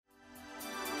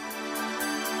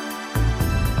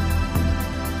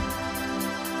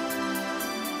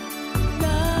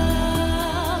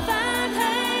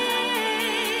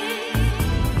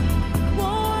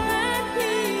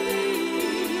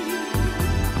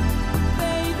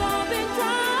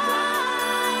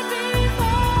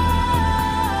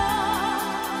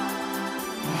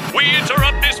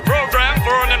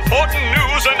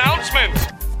announcement.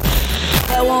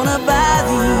 I wanna buy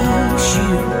these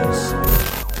shoes.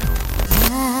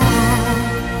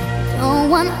 I don't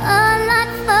want a lot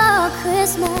for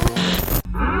Christmas.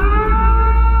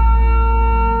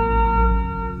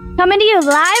 Coming to you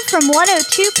live from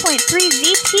 102.3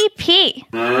 ZTP.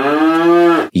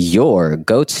 Your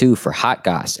go-to for hot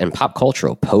goss and pop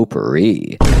cultural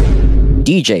potpourri.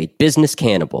 DJ Business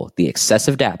Cannibal, the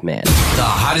excessive dap man. The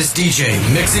hottest DJ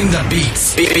mixing the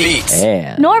beats.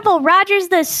 And Norval Rogers,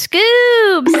 the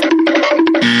Scoobs.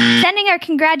 Sending our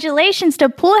congratulations to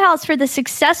Poolhouse for the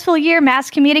successful year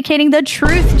mass communicating the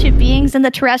truth to beings in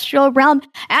the terrestrial realm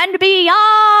and beyond.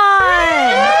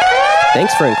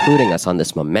 thanks for including us on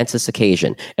this momentous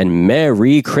occasion, and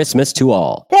Merry Christmas to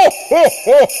all.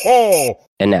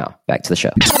 And now, back to the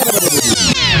show.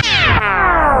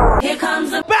 Here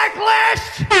comes the Backlash!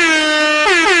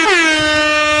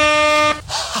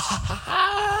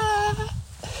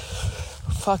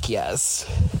 Fuck yes.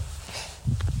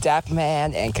 Dap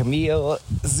Man and Camille,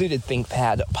 Zooted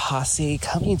ThinkPad posse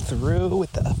coming through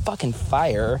with the fucking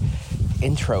fire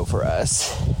intro for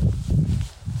us.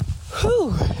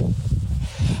 Whew.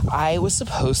 I was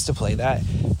supposed to play that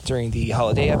during the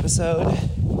holiday episode,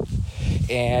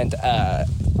 and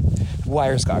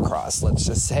wires got crossed, let's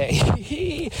just say.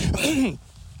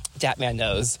 Datman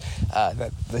knows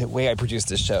that the way I produce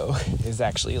this show is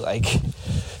actually like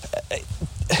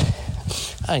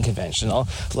unconventional.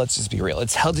 Let's just be real.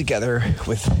 It's held together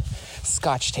with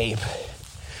scotch tape,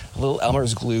 a little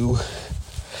Elmer's glue,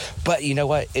 but you know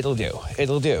what? It'll do.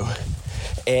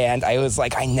 And I was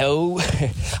like, I know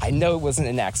it wasn't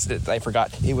an accident. I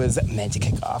forgot it was meant to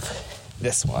kick off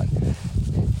this one.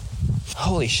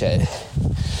 Holy shit.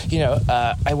 You know,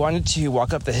 I wanted to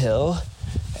walk up the hill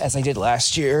as I did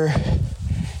last year.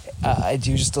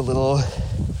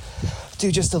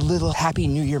 Do just a little Happy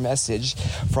New Year message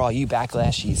for all you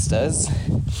backlashistas,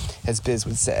 as Biz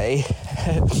would say.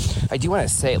 I do want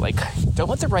to say, like, don't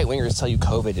let the right-wingers tell you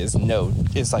COVID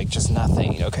is like just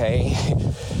nothing, okay?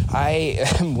 I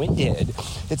am winded.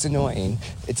 It's annoying.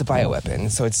 It's a bioweapon,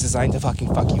 so it's designed to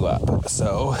fucking fuck you up.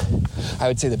 So I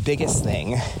would say the biggest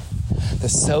thing the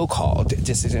so-called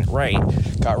dissident right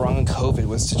got wrong on COVID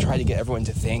was to try to get everyone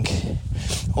to think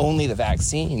only the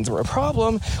vaccines were a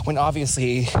problem, when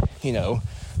obviously, you know,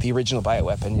 the original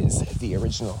bioweapon is the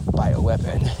original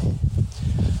bioweapon.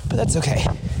 But that's okay.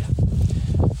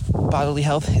 Bodily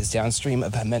health is downstream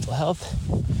of mental health,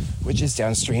 which is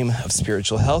downstream of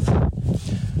spiritual health.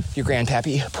 Your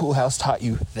grandpappy Poolhouse taught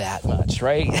you that much,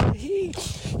 right?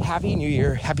 Happy New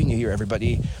Year,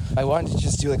 everybody. I wanted to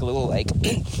just do like a little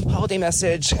holiday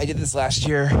message. I did this last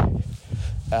year.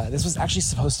 This was actually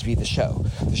supposed to be the show.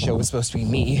 The show was supposed to be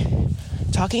me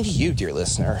talking to you, dear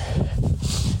listener.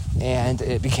 And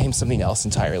it became something else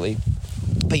entirely.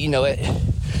 But you know it.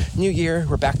 New year,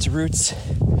 we're back to roots.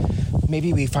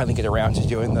 Maybe we finally get around to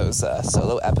doing those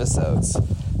solo episodes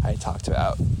I talked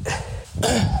about.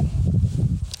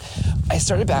 I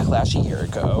started Backlash a year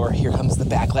ago, or Here Comes the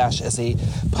Backlash, as a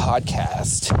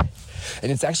podcast.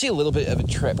 And it's actually a little bit of a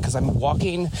trip because I'm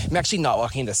actually not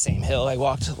walking the same hill I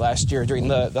walked last year during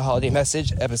the holiday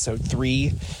message, episode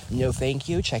 3. No thank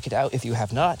you. Check it out if you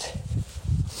have not.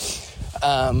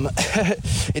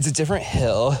 It's a different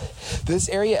hill. This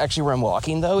area actually where I'm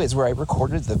walking, though, is where I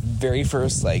recorded the very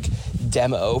first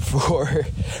demo for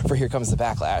Here Comes the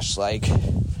Backlash,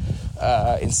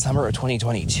 in summer of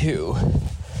 2022.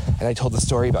 And I told the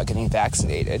story about getting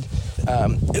vaccinated.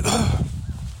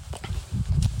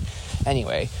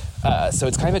 Anyway, so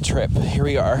it's kind of a trip. Here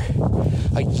we are,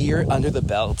 a year under the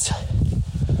belt.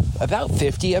 About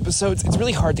 50 episodes. It's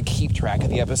really hard to keep track of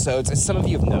the episodes. As some of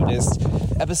you have noticed,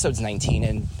 episodes 19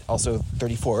 and also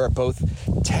 34 are both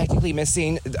technically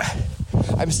missing.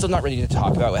 I'm still not ready to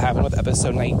talk about what happened with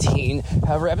episode 19.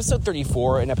 However, episode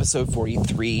 34 and episode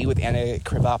 43 with Anna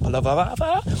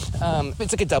Krivapalava,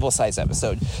 it's like a double-sized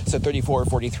episode. So 34,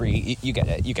 43, you get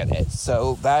it.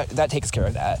 So that takes care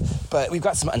of that. But we've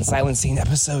got some unsilencing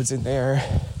episodes in there.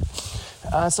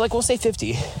 So we'll say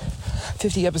 50.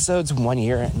 50 episodes in 1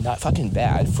 year, not fucking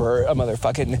bad for a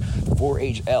motherfucking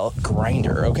 4HL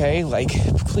grinder, okay?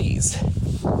 Please.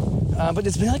 But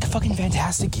it's been a fucking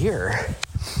fantastic year.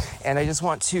 And I just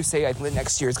want to say I think the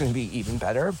next year is going to be even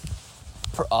better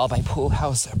for all my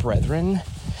Poolhouse brethren,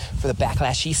 for the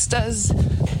backlashistas.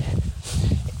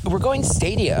 We're going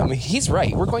stadium. He's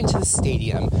right. We're going to the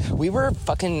stadium. We were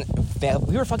fucking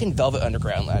Velvet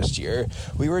Underground last year.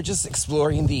 We were just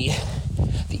exploring the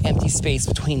empty space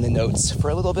between the notes for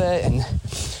a little bit and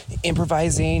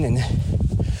improvising and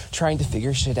trying to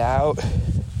figure shit out.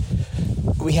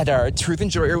 We had our Truth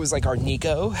Enjoyer was our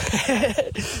Nico.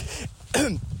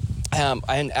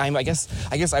 I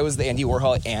guess I was the Andy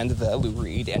Warhol and the Lou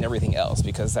Reed and everything else,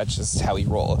 because that's just how we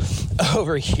roll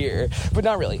over here. But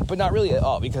not really at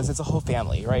all, because it's a whole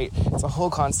family, right? It's a whole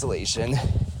constellation.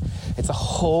 It's a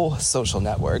whole social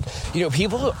network. You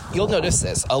know, you'll notice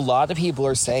this. A lot of people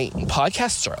are saying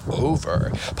podcasts are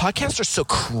over. Podcasts are so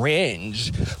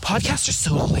cringe. Podcasts are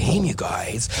so lame, you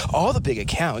guys. All the big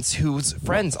accounts whose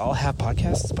friends all have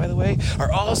podcasts, by the way,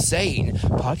 are all saying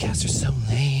podcasts are so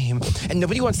lame. And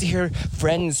nobody wants to hear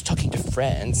friends talking to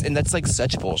friends. And that's like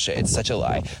such bullshit. It's such a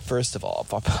lie. First of all,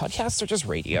 podcasts are just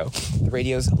radio. The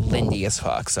radio's lindy as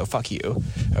fuck, so fuck you.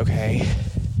 Okay?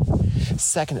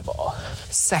 Second of all,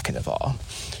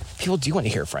 people do want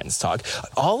to hear friends talk.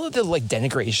 All of the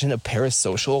denigration of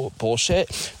parasocial bullshit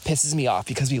pisses me off,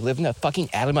 because we live in a fucking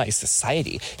atomized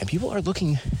society, and people are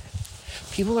looking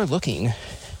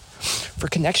for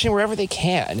connection wherever they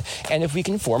can. And if we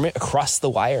can form it across the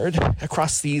wired,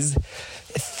 across these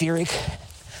etheric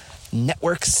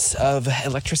networks of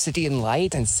electricity and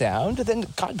light and sound, then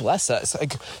God bless us.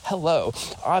 Like, hello.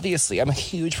 Obviously, I'm a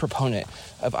huge proponent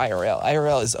of IRL.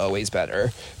 IRL is always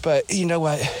better. But you know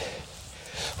what?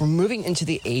 We're moving into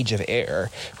the age of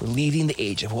air. We're leaving the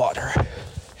age of water.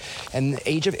 And the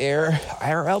age of air,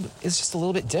 IRL is just a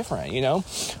little bit different, you know?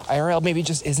 IRL maybe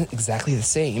just isn't exactly the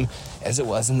same as it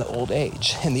was in the old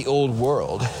age, in the old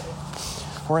world.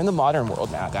 We're in the modern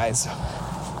world now, guys.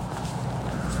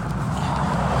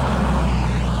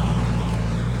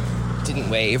 Didn't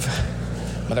wave,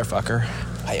 motherfucker.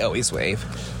 I always wave.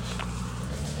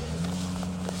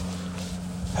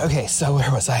 Okay, so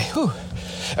where was I? Whew.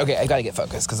 Okay, I gotta get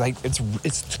focused, because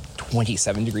it's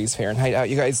 27 degrees Fahrenheit out,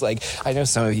 you guys. Like, I know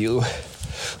some of you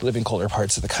live in colder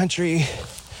parts of the country,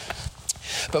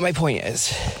 but my point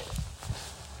is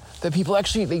that people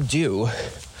actually, they do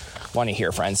want to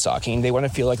hear friends talking. They want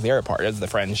to feel like they're a part of the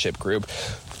friendship group.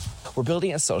 We're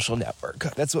building a social network.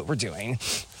 That's what we're doing.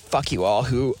 Fuck you all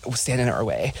who stand in our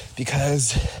way,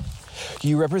 because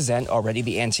you represent already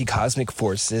the anti-cosmic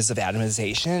forces of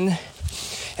atomization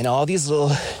and all these little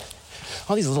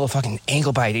fucking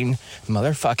ankle-biting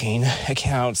motherfucking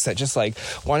accounts that just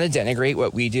want to denigrate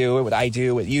what we do, what I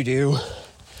do, what you do,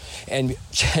 and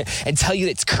tell you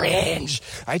it's cringe.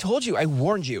 I told you, I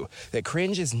warned you that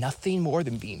cringe is nothing more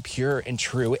than being pure and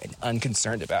true and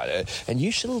unconcerned about it. And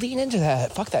you should lean into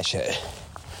that. Fuck that shit.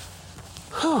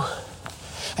 Whew.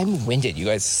 I'm winded. You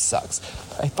guys sucks.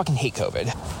 I fucking hate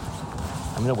COVID.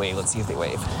 I'm gonna wave. Let's see if they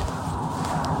wave.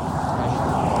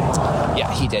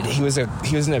 Yeah, he did. He was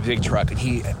in a big truck, and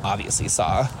he obviously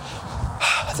saw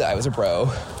that I was a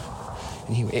bro,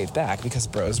 and he waved back, because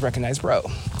bros recognize bro.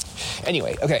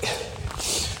 Anyway, okay,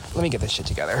 let me get this shit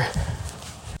together.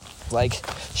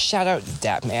 Shout out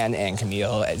Datman and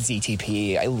Camille at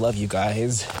ZTP. I love you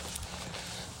guys.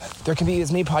 There can be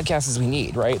as many podcasts as we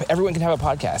need, right? Everyone can have a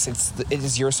podcast. It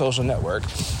is your social network.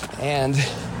 And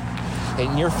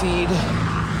in your feed,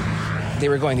 they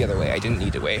were going the other way. I didn't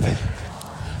need to wave.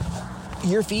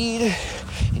 Your feed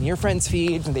and your friend's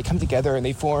feed, and they come together and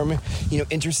they form,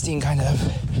 interesting kind of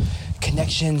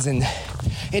connections and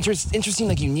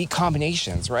interesting, unique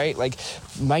combinations, right?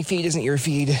 My feed isn't your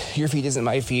feed isn't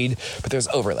my feed, but there's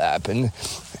overlap, and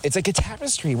it's like a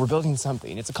tapestry. We're building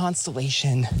something. It's a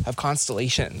constellation of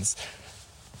constellations,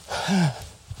 and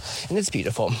it's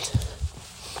beautiful.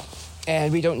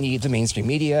 And we don't need the mainstream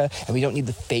media, and we don't need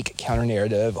the fake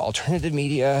counter-narrative alternative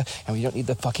media, and we don't need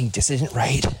the fucking dissident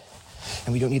right,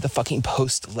 and we don't need the fucking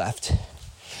post-left.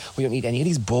 We don't need any of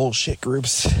these bullshit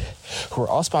groups who are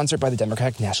all sponsored by the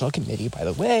Democratic National Committee, by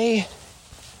the way.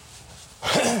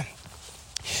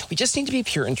 We just need to be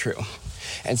pure and true.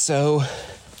 And so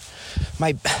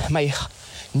my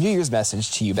New Year's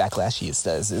message to you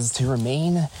backlashistas is to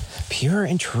remain pure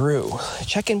and true.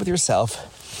 Check in with yourself,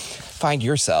 find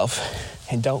yourself,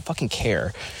 and don't fucking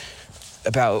care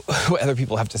about what other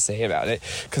people have to say about it,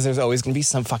 because there's always going to be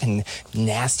some fucking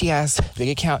nasty ass big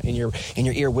account in your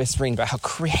ear whispering about how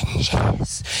cringe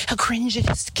it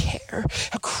is to care,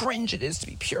 how cringe it is to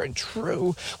be pure and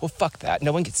true. Well, fuck that.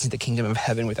 No one gets into the kingdom of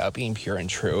heaven without being pure and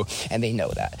true, and they know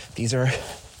that. These are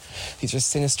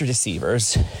sinister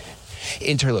deceivers,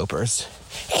 interlopers,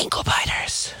 ankle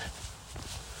biters.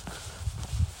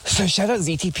 So shout out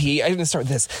ZTP. I'm gonna start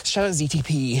with this. Shout out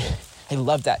ZTP. I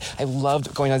love that. I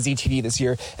loved going on ZTV this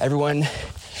year. Everyone,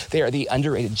 they are the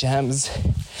underrated gems.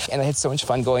 And I had so much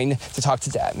fun going to talk to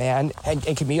Datman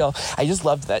and Camille. I just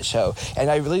loved that show. And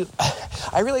I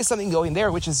realized something going there,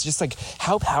 which is just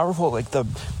how powerful the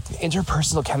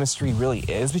interpersonal chemistry really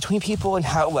is between people, and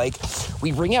how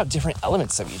we bring out different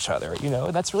elements of each other.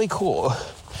 That's really cool.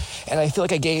 And I feel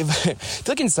like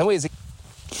in some ways,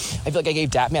 I feel like I gave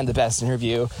Datman the best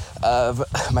interview of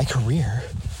my career.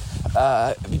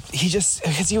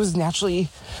 Because he was naturally,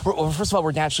 well, first of all,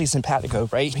 we're naturally simpatico,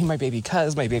 right? He, my baby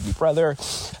cuz, my baby brother,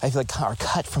 I feel like are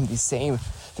cut from the same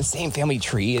family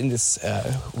tree in this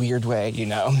weird way, you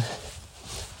know?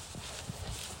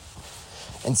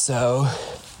 And so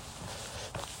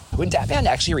when Datman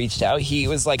actually reached out, he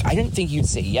was like, I didn't think you'd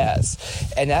say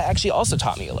yes. And that actually also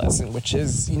taught me a lesson, which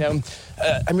is, you know,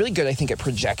 I'm really good, I think, at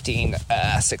projecting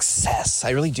success.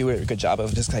 I really do a good job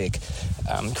of just like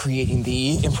creating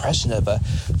the impression of a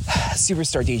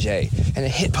superstar DJ and a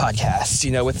hit podcast, you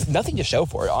know, with nothing to show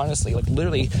for it, honestly. Like,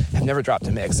 literally, I've never dropped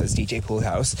a mix as DJ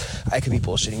Poolhouse. I could be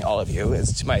bullshitting all of you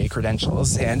as to my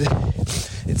credentials, and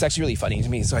it's actually really funny to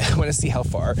me, so I want to see how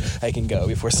far I can go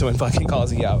before someone fucking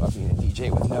calls me out on being a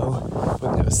DJ with no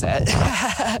set.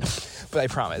 But I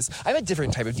promise, I'm a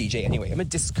different type of DJ anyway. I'm a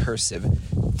discursive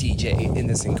DJ in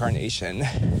this incarnation.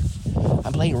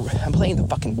 I'm playing the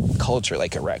fucking culture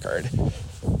like a record.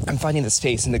 I'm finding the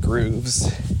space and the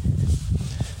grooves.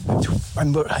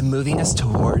 I'm moving us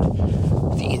toward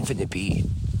the infinite beat.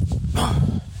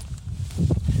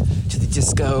 To the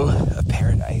disco of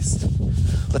paradise.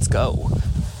 Let's go.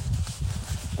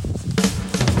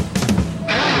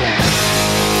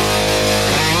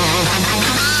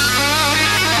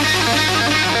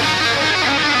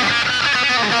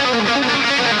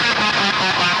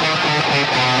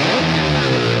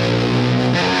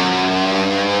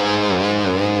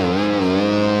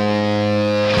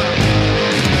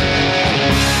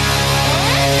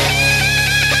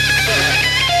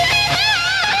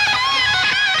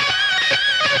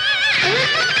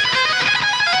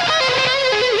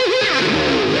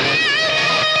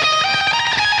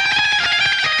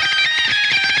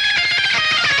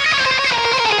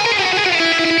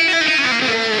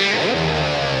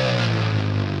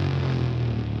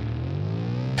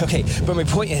 Okay, but my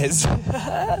point is,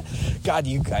 God,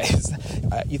 you guys,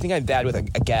 you think I'm bad with a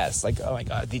guess. Like, oh my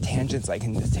God, the tangents I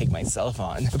can just take myself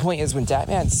on. The point is, when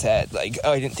Datman said, like,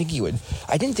 oh, I didn't think you'd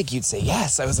say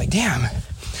yes. I was like,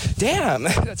 damn,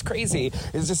 that's crazy.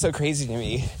 It's just so crazy to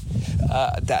me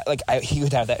that, like, he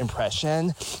would have that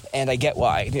impression. And I get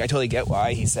why. I totally get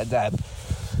why he said that.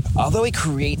 Although I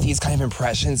create these kind of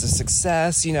impressions of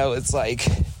success, you know, it's like,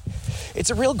 it's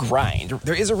a real grind.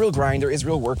 There is a real grind. There is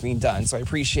real work being done. So I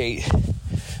appreciate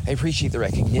the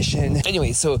recognition.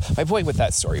 Anyway, so my point with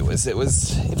that story was it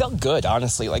felt good,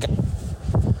 honestly. Like,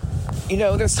 you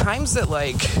know, there's times that,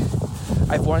 like,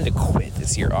 I've wanted to quit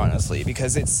this year, honestly,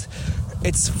 because it's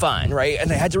fun, right?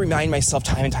 And I had to remind myself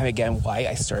time and time again why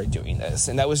I started doing this.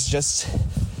 And that was just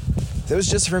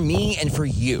for me and for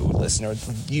you, listener.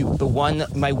 You,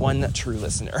 my one true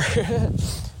listener.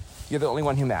 You're the only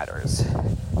one who matters.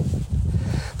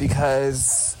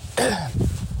 Because I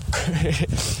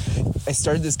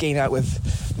started this game out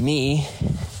with me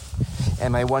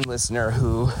and my one listener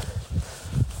who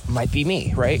might be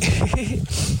me, right?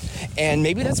 And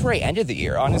maybe that's where I ended the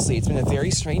year. Honestly, it's been a very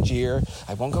strange year.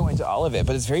 I won't go into all of it,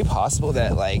 but it's very possible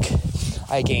that, like,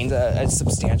 I gained a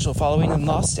substantial following and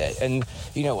lost it. And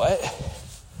you know what?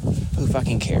 Who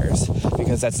fucking cares?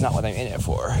 Because that's not what I'm in it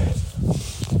for.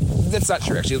 That's not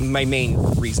true, actually. My main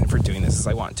reason for doing this is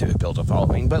I want to build a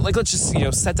following. But, like, let's just, you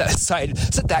know, set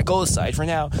that goal aside for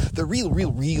now. The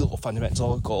real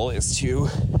fundamental goal is to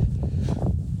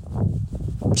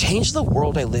change the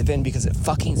world I live in, because it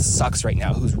fucking sucks right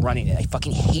now who's running it. I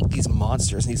fucking hate these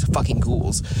monsters and these fucking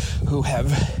ghouls who have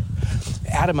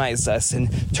atomized us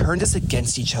and turned us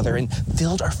against each other and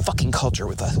filled our fucking culture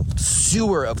with a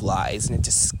sewer of lies, and it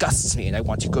disgusts me and I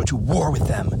want to go to war with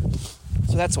them.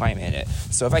 So that's why I'm in it.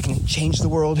 So if I can change the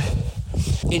world,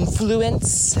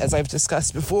 influence, as I've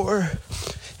discussed before,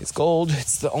 is gold.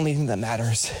 It's the only thing that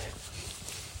matters.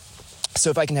 So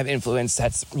if I can have influence,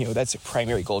 that's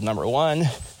primary goal number one.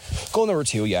 Goal number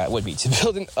two, yeah, it would be to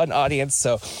build an audience.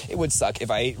 So it would suck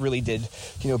if I really did,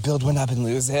 build one up and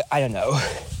lose it. I don't know.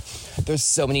 There's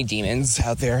so many demons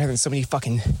out there. There's so many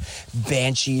fucking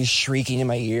banshees shrieking in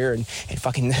my ear and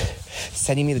fucking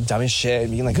sending me the dumbest shit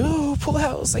and being like, oh,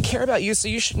 Poolhouse, I care about you, so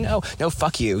you should know. No,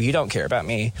 fuck you. You don't care about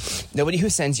me. Nobody who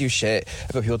sends you shit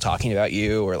about people talking about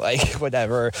you or, like,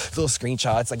 whatever, little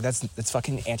screenshots, like, that's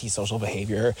fucking antisocial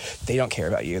behavior. They don't care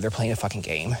about you. They're playing a fucking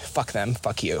game. Fuck them.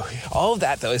 Fuck you. All of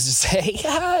that, though, is to say,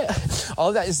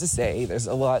 there's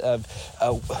a lot of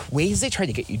ways they try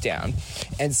to get you down.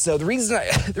 And so the reason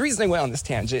I went on this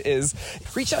tangent is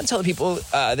reach out and tell people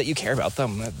that you care about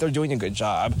them, that they're doing a good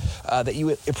job, that you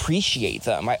appreciate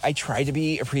them. I try to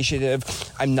be appreciative.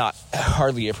 I'm not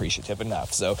hardly appreciative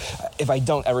enough. So if I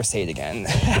don't ever say it again,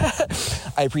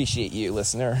 I appreciate you,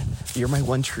 listener. You're my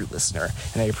one true listener,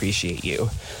 and I appreciate you.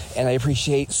 And I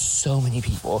appreciate so many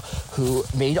people who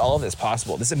made all of this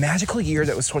possible. This is a magical year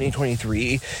that was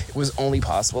 2023. It was only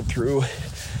possible through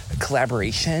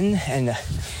collaboration and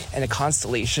a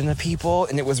constellation of people,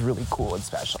 and it was really cool and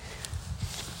special.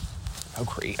 Oh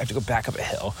great, I have to go back up a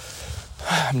hill.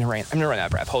 I'm gonna run out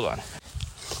of breath. Hold on.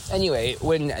 Anyway,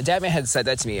 when Dadman had said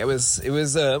that to me, it was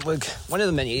like one of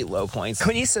the many low points.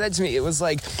 When he said that to me, it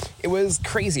was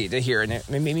crazy to hear, and it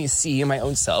made me see my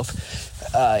own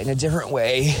self in a different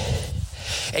way,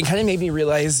 and kind of made me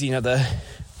realize, the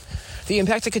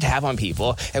impact it could have on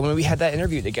people. And when we had that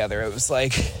interview together, it was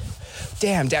like,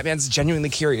 damn, Datman's genuinely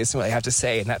curious in what I have to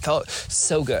say, and that felt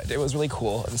so good. It was really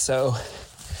cool, and so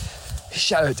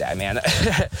shout out Datman.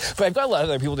 But I've got a lot of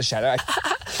other people to shout out.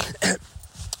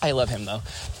 I love him though.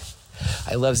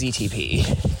 I love ZTP.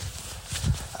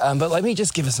 But let me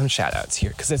just give us some shout outs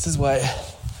here, because this is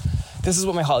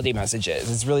what my holiday message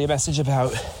is. It's really a message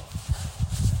about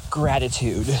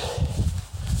gratitude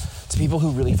to people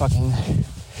who really fucking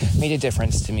made a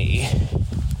difference to me,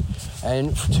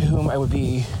 and to whom I would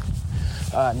be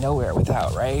nowhere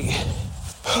without, right?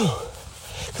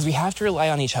 Because we have to rely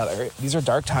on each other. These are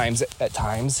dark times at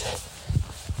times.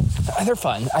 They're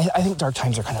fun. I think dark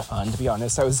times are kind of fun, to be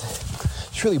honest. I was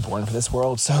truly born for this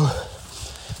world, so,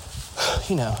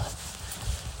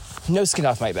 no skin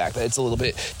off my back that it's a little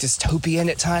bit dystopian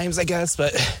at times, I guess,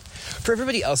 but for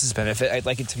everybody else's benefit, I'd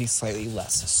like it to be slightly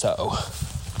less so.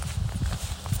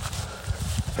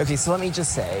 Okay, so let me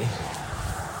just say,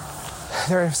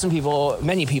 there are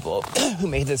many people, who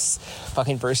made this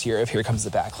fucking first year of Here Comes the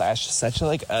Backlash such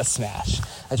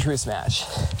a true smash.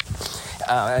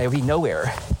 I'd be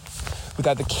nowhere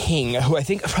without the king, who I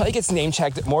think probably gets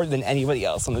name-checked more than anybody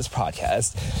else on this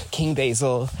podcast. King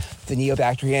Basil, the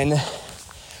Neobactrian.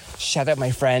 Shout out my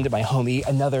friend, my homie,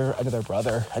 another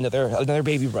brother, another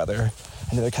baby brother,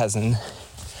 another cousin.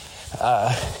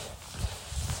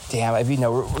 Damn, I'd be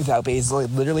nowhere without Basil. I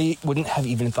literally wouldn't have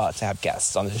even thought to have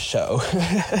guests on this show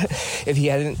if he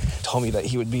hadn't told me that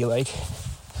he would be,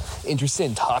 interested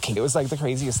in talking. It was, the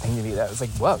craziest thing to me. That was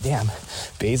whoa, damn.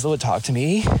 Basil would talk to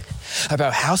me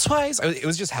about Housewives? It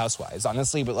was just Housewives,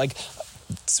 honestly, but,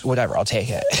 whatever, I'll take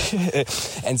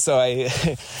it. And so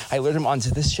I lured him onto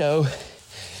this show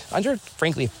under,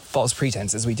 frankly, false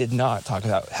pretenses. We did not talk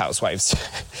about Housewives,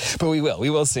 but we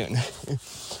will soon.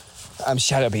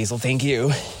 Shout out Basil, thank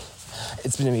you.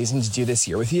 It's been amazing to do this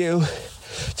year with you,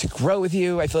 to grow with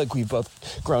you. I feel like we've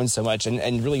both grown so much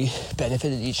and really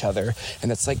benefited each other,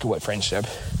 and that's what friendship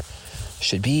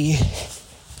should be.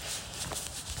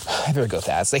 I better go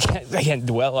fast. I can't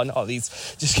dwell on all these.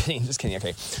 Just kidding.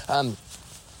 Okay.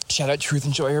 Shout out Truth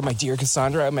Enjoyer, my dear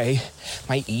Cassandra, my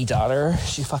daughter.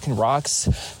 She fucking rocks.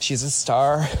 She's a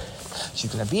star.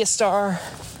 She's gonna be a star.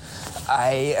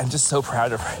 I am just so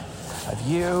proud of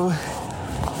you.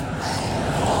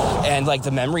 And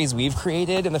the memories we've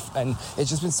created, and it's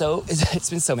just been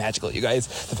so magical, you guys.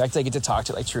 The fact that I get to talk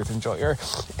to Truth Enjoyer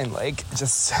and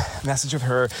just message with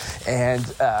her and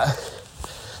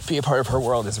be a part of her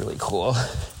world is really cool.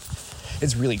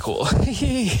 It's really cool.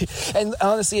 And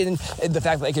honestly, and the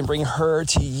fact that I can bring her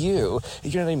to you,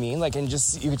 you know what I mean? And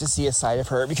just, you get to see a side of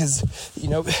her, because,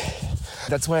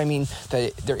 that's what I mean,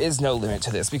 that there is no limit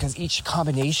to this, because each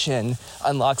combination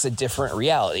unlocks a different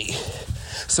reality.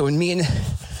 So when me and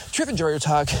Truth Enjoyer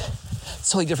talk, it's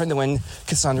totally different than when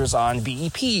Cassandra's on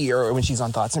BEP or when she's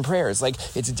on Thoughts and Prayers.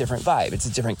 It's a different vibe. It's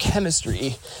a different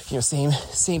chemistry.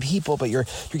 Same people, but you're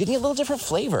getting a little different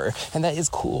flavor, and that is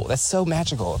cool. That's so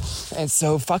magical. And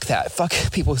so fuck that. Fuck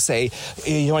people who say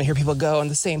you don't want to hear people go on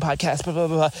the same podcast, blah, blah,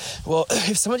 blah, blah. Well,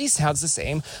 if somebody sounds the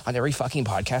same on every fucking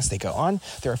podcast they go on,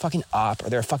 they're a fucking op, or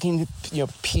they're a fucking,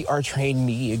 PR trained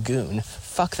media goon.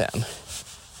 Fuck them.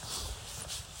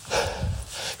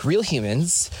 Real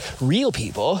humans, real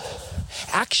people,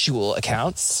 actual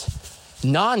accounts,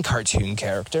 non-cartoon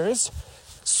characters,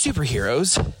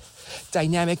 superheroes,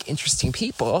 dynamic, interesting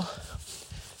people,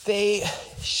 they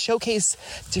showcase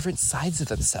different sides of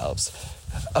themselves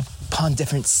upon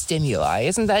different stimuli.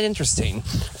 Isn't that interesting?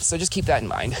 So just keep that in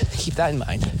mind.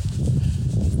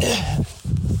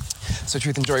 So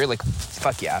Truth and Joy are like,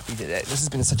 fuck yeah, we did it. This has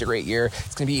been such a great year.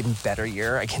 It's going to be an even better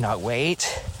year. I cannot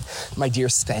wait. My dear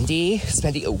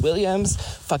Spendy O. Williams,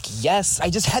 fuck yes. I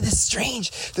just had the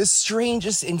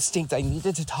strangest instinct. I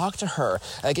needed to talk to her.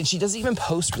 Like, and she doesn't even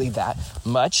post really that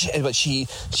much, but she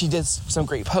did some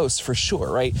great posts for sure,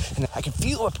 right? And I could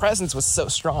feel her presence was so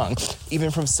strong,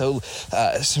 even from such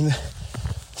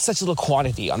little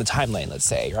quantity on the timeline, let's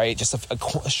say, right? Just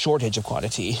a shortage of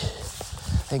quantity.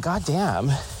 And goddamn,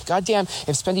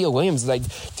 if Spendy O. Williams like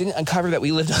didn't uncover that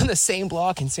we lived on the same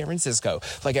block in San Francisco,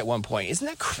 like at one point. Isn't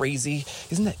that crazy?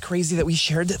 Isn't that crazy that we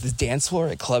shared the dance floor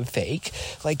at Club Fake?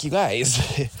 Like, you guys,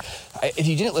 if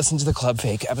you didn't listen to the Club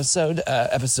Fake episode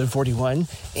 41,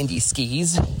 Indie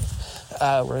Skis,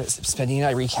 where Spendy and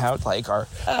I recount like our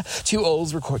two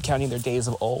olds were counting their days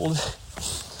of old.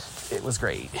 It was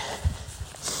great.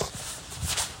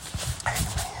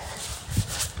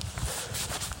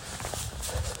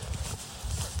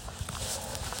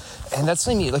 And that's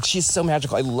what I mean. Like, she's so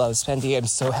magical. I love Spendy. I'm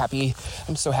so happy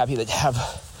that to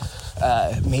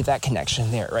have made that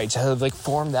connection there, right? To have like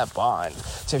formed that bond,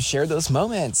 to have shared those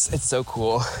moments. It's so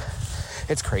cool.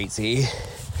 It's crazy.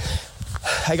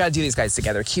 I gotta do these guys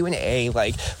together. Q&A,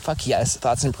 like, fuck yes,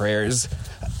 thoughts and prayers.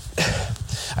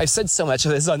 I've said so much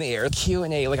of this on the air.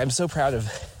 Q&A, like, I'm so proud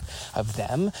of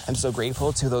them. I'm so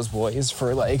grateful to those boys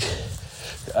for like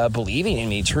believing in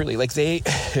me, truly. Like, they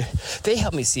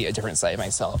helped me see a different side of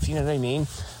myself, you know what I mean?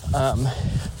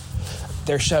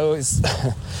 Their show is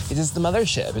it is the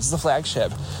mothership, it's the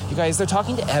flagship. You guys, they're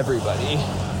talking to everybody.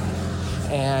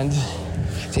 And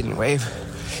didn't wave.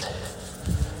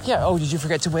 Yeah, oh, did you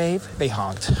forget to wave? They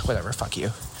honked. Whatever, fuck you.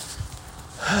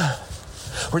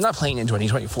 We're not playing in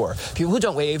 2024. People who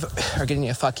don't wave are getting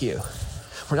a fuck you.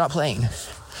 We're not playing.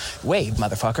 Wave,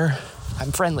 motherfucker.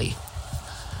 I'm friendly.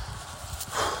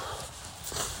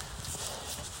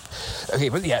 Okay,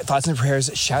 but yeah, thoughts and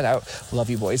prayers, shout out, love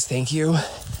you boys, thank you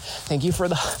for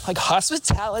the, like,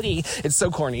 hospitality. It's so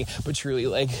corny, but truly,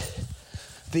 like,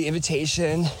 the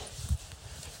invitation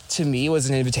to me was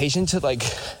an invitation to, like,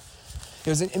 it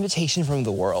was an invitation from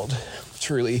the world,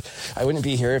 truly. I wouldn't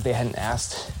be here if they hadn't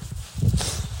asked.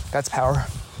 That's power.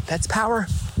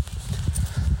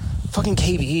 Fucking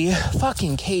KB,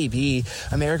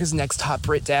 America's next top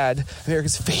Brit dad,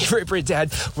 America's favorite Brit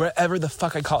dad, wherever the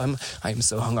fuck I call him. I am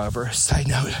so hungover. Side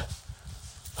note.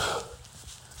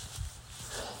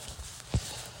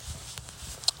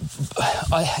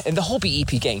 And the whole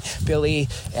BEP gang, Billy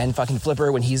and fucking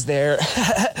Flipper when he's there.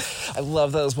 I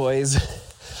love those boys.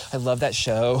 I love that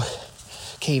show.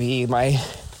 KB,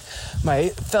 my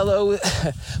fellow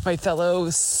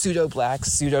pseudo-black,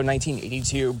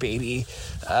 pseudo-1982 baby.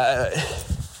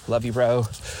 Love you, bro.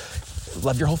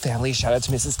 Love your whole family. Shout out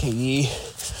to Mrs. KD.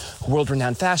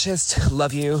 World-renowned fascist.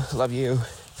 Love you.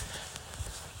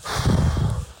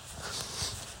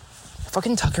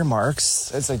 Fucking Tucker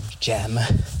Marks is a gem.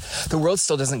 The world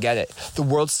still doesn't get it.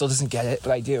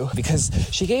 But I do. Because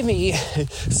she gave me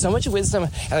so much wisdom,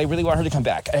 and I really want her to come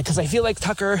back. Because I feel like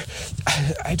Tucker,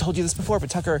 I told you this before, but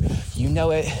Tucker, you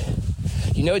know it.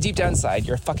 You know it deep down inside.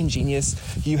 You're a fucking genius.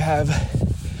 You have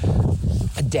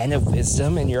a den of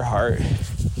wisdom in your heart.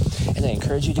 And I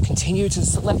encourage you to continue to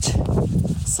select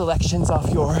selections off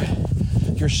your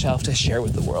shelf to share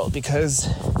with the world. Because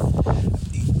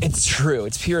it's true.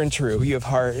 It's pure and true. You have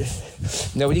heart.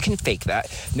 Nobody can fake that.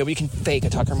 Nobody can fake a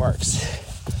Tucker Marks.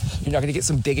 You're not going to get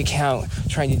some big account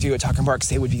trying to do a Tucker Marks.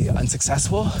 They would be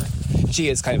unsuccessful. She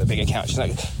is kind of a big account. She's not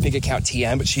a big account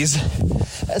TM, but she's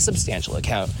a substantial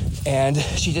account. And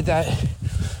she did that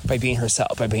by being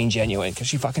herself, by being genuine, because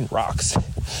she fucking rocks.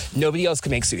 Nobody else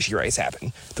can make sushi rice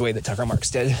happen the way that Tucker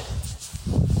Marks did.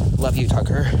 Love you,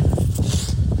 Tucker.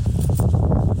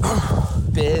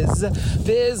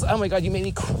 Biz, oh my God, you made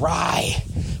me cry.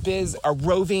 Biz, a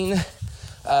roving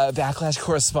backlash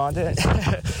correspondent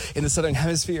in the Southern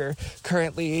Hemisphere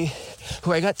currently,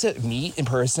 who I got to meet in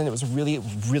person. It was really,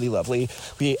 really lovely.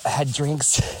 We had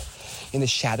drinks in the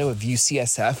shadow of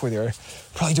UCSF, where they're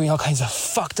probably doing all kinds of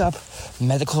fucked up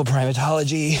medical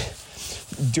primatology,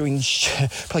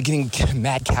 probably giving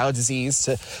mad cow disease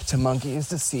to monkeys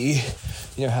to see,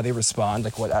 you know, how they respond,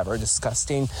 like whatever,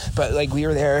 disgusting. But like, we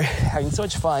were there having so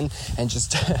much fun and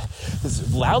just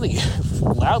loudly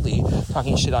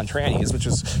talking shit on trannies, which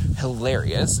was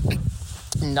hilarious.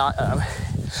 Not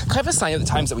kind of a sign of the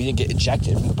times that we didn't get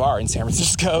ejected from the bar in San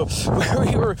Francisco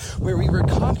where we were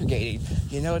congregating.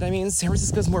 You know what I mean? San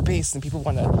Francisco's more based than people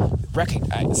want to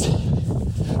recognize.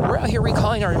 We're out here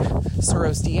recalling our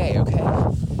Soros DA, okay?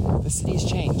 The city's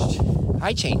changed.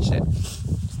 I changed it.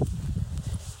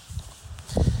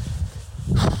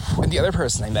 And the other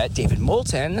person I met, David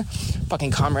Moulton,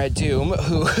 fucking Comrade Doom,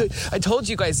 who I told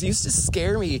you guys used to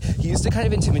scare me. He used to kind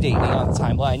of intimidate me on the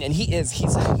timeline, and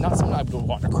he's not someone I would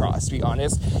want to cross, to be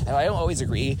honest. And I don't always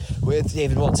agree with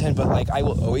David Moulton, but like I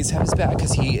will always have his back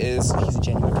because he's a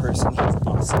genuine person. He's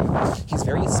awesome. He's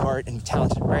very smart and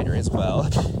talented writer as well.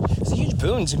 It's a huge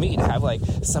boon to me to have like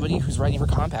somebody who's writing for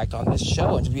Compact on this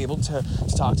show and to be able to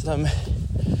talk to them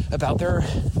about their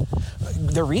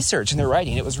research and their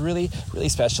writing. It was really, really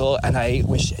special, and I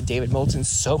wish David Moulton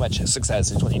so much success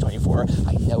in 2024.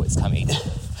 I know it's coming.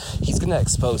 He's gonna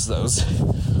expose those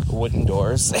wooden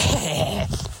doors.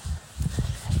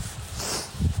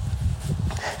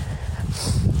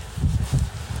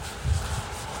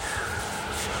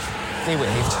 They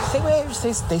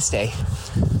waved. They stay.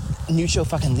 Nucho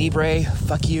fucking Libre.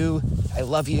 Fuck you. I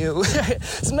love you.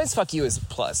 Sometimes fuck you is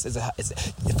plus.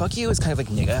 Fuck you is kind of like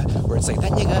nigga, where it's like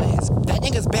that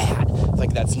nigga's bad.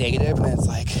 Like that's negative, and then it's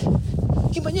like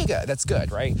you my nigga. That's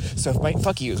good, right? So if my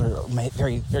fuck yous are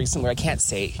very, very similar, I can't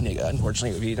say nigga.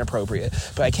 Unfortunately, it would be inappropriate,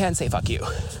 but I can say fuck you.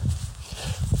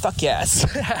 Fuck yes.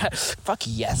 Fuck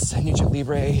yes. Nucho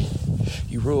Libre,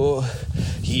 you rule.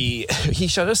 He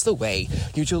showed us the way.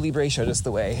 Nucho Libre showed us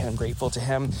the way, and I'm grateful to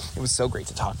him. It was so great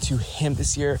to talk to him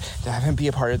this year, to have him be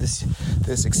a part of this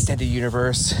extended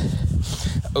universe.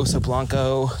 Oso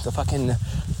Blanco, the fucking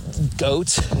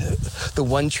goat, the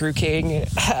one true king.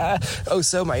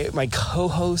 Oso, my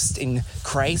co-host in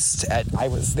Christ at I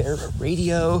Was There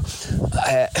Radio.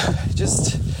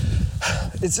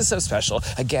 It's just so special.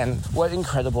 Again, what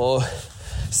incredible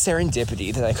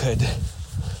serendipity that I could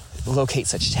locate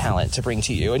such talent to bring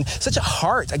to you, and such a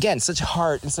heart and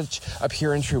such a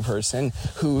pure and true person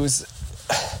who's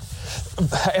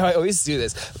I always do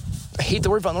this. I hate the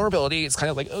word vulnerability. It's kind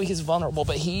of like, oh, he's vulnerable,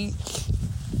 but he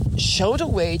showed a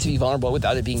way to be vulnerable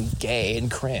without it being gay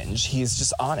and cringe. He's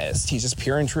just honest. He's just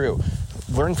pure and true.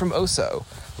 Learn from Oso.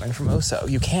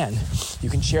 You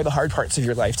can share the hard parts of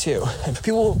your life too. And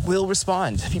people will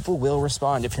respond. If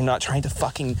you're not trying to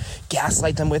fucking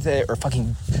gaslight them with it or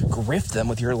fucking grift them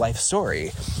with your life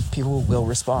story. People will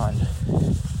respond.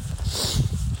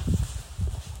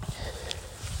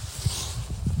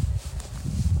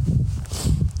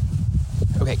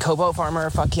 Okay, Cobalt Farmer,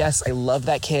 fuck yes, I love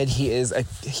that kid. He is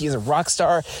a rock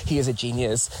star. He is a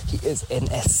genius. He is an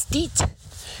aesthete.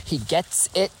 He gets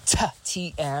it.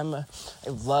 TM. I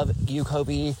love you,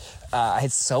 Kobe. I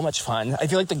had so much fun. I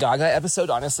feel like the Gaga episode,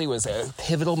 honestly, was a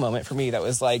pivotal moment for me. That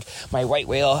was like my white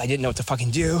whale. I didn't know what to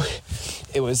fucking do.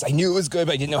 I knew it was good,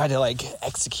 but I didn't know how to like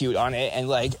execute on it. And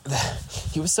like,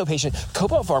 he was so patient.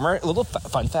 Cobalt Farmer, a little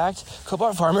fun fact,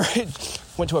 Cobalt Farmer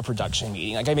went to a production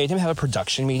meeting. Like I made him have a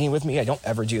production meeting with me. I don't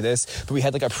ever do this, but we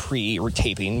had like a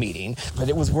pre-taping meeting, but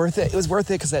it was worth it. It was worth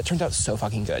it because that turned out so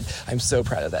fucking good. I'm so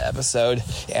proud of that episode,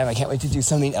 and I can't wait to do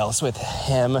something else with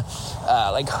him,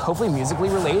 like hopefully musically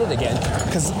related again,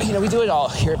 because we do it all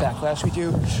here at Backlash.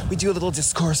 We do a little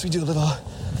discourse, we do a little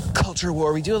culture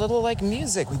war, we do a little like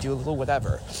music, we do a little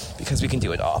whatever, because we can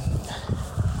do it all.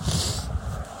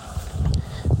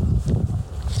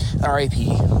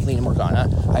 R.I.P. Lena Morgana.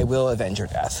 I will avenge your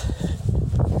death.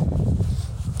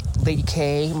 Lady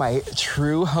K, my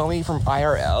true homie from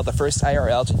IRL, the first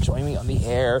IRL to join me on the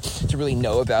air, to really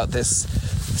know about this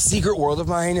secret world of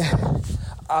mine,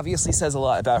 obviously says a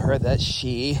lot about her that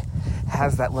she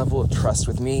has that level of trust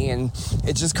with me. And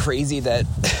it's just crazy that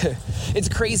it's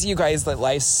crazy, you guys, that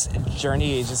life's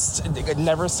journey it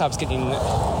never stops getting.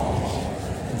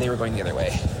 They were going the other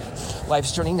way.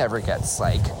 Life's journey never gets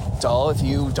like dull if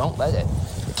you don't let it.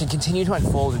 It can continue to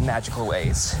unfold in magical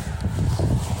ways.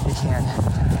 It can.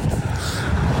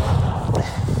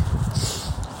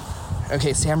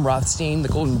 Okay, Sam Rothstein, the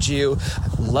Golden Jew.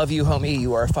 Love you, homie.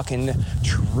 You are a fucking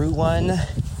true one.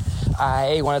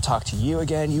 I want to talk to you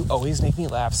again. You always make me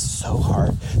laugh so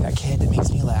hard. That kid that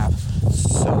makes me laugh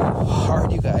so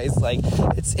hard, you guys. Like,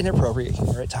 it's inappropriate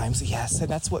humor at times, yes, and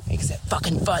that's what makes it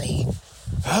fucking funny.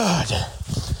 God.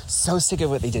 So sick of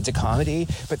what they did to comedy,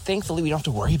 but thankfully we don't have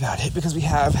to worry about it because we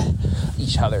have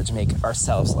each other to make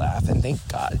ourselves laugh, and thank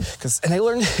God. And I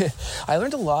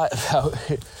learned a lot about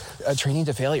training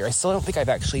to failure. I still don't think I've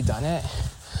actually done it,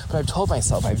 but I've told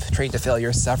myself I've trained to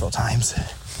failure several times,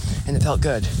 and it felt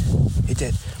good. It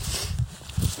did.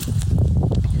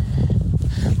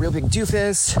 Real big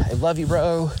doofus. I love you,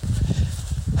 bro.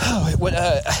 Oh, what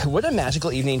a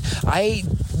magical evening. I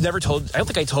don't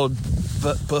think I told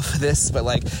Buff this, but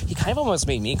like, he kind of almost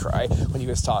made me cry when he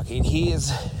was talking. He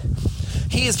is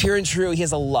pure and true. He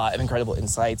has a lot of incredible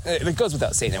insights. It goes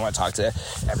without saying I want to talk to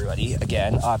everybody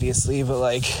again, obviously, but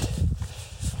like,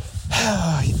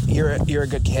 you're a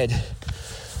good kid.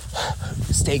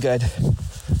 Stay good.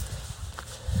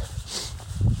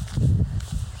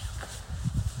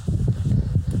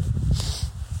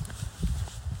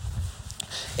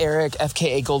 Eric,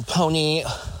 FKA Gold Pony.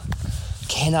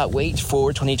 Cannot wait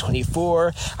for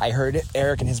 2024. I heard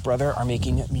Eric and his brother are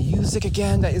making music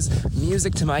again. That is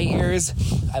music to my ears.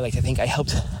 I like to think I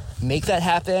helped make that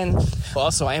happen.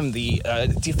 Also, I am the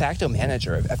de facto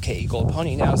manager of FKA Gold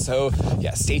Pony now, so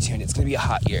yeah, stay tuned. It's going to be a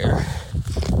hot year.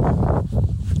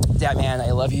 Dad, man,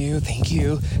 I love you. Thank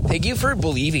you. Thank you for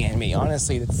believing in me.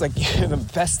 Honestly, it's like the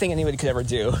best thing anybody could ever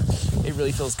do. It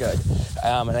really feels good.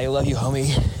 And I love you, homie.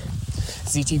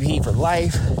 ZTP for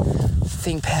life.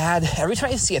 ThinkPad. Every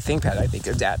time I see a ThinkPad, I think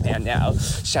of Dad, man, now.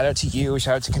 Shout out to you.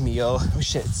 Shout out to Camille. Oh,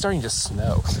 shit. It's starting to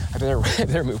snow. I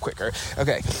better move quicker.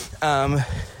 Okay.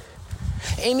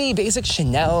 Amy, Basic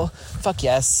Chanel, fuck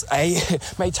yes.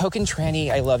 My token tranny,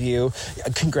 I love you.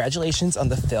 Congratulations on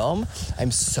the film.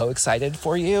 I'm so excited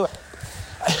for you.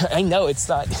 I know it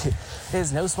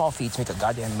is no small feat to make a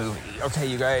goddamn movie. Okay,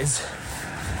 you guys.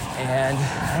 And,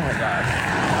 oh my God.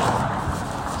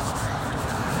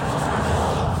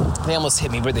 They almost hit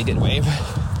me, but they did wave.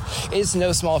 It's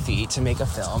no small feat to make a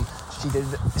film.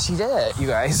 She did it, you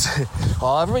guys.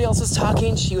 While everybody else was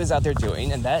talking, she was out there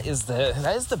doing, and that is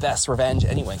the best revenge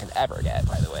anyone can ever get,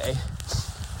 by the way.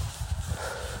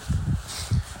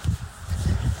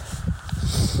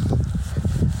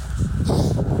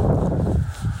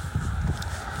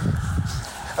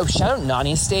 Oh, shout out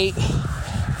Nani State,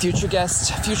 future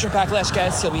Backlash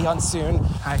guest. He'll be on soon.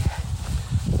 Hi.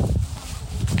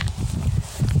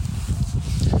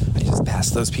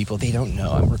 Those people, they don't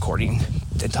know I'm recording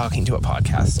and talking to a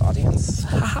podcast audience.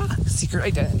 Secret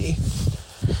identity.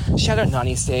 Shout out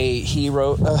Nani Stay. He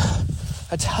wrote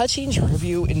a touching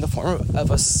review in the form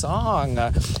of a song,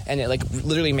 and it like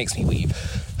literally makes me weep.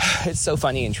 It's so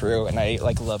funny and true, and I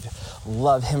like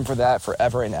love him for that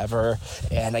forever and ever.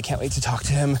 And I can't wait to talk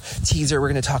to him. Teaser, we're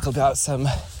going to talk about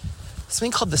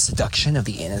something called the seduction of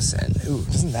the innocent. Ooh,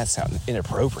 doesn't that sound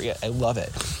inappropriate? I love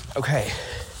it. Okay.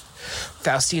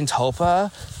 Faustian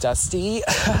Tulpa, Dusty,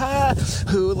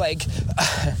 who like,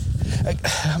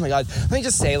 oh my God, let me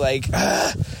just say like,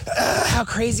 how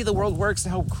crazy the world works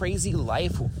and how crazy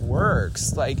life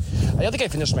works. Like, I don't think I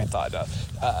finished my thought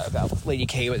about Lady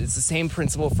K, but it's the same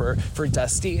principle for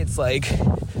Dusty. It's like,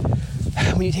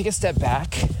 when you take a step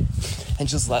back and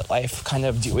just let life kind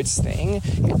of do its thing,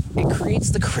 it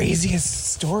creates the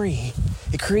craziest story.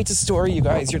 It creates a story, you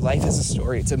guys. Your life is a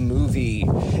story. It's a movie.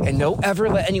 And don't ever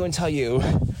let anyone tell you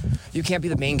you can't be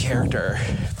the main character.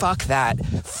 Fuck that.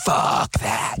 Fuck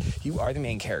that. You are the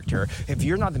main character. If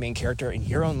you're not the main character in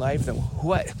your own life, then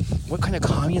what? What kind of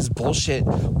communist bullshit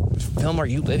film are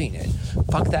you living in?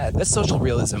 Fuck that. That's social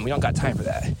realism. We don't got time for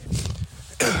that.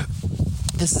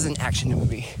 This is an action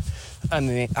movie. I'm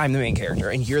the main character,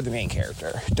 and you're the main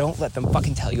character. Don't let them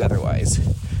fucking tell you otherwise.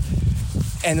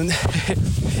 And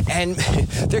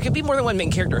there could be more than one main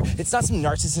character. It's not some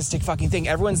narcissistic fucking thing.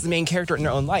 Everyone's the main character in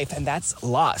their own life, and that's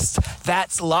Lost.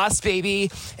 That's Lost, baby.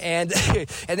 And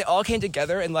it all came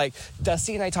together, and like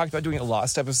Dusty and I talked about doing a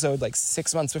Lost episode like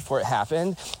 6 months before it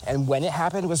happened, and when it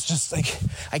happened was just like,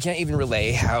 I can't even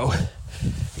relay how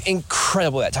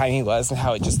incredible that timing was and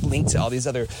how it just linked to all these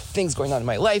other things going on in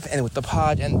my life and with the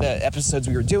pod and the episodes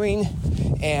we were doing.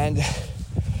 And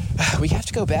we have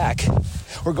to go back.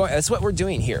 That's what we're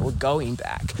doing here. We're going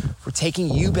back. We're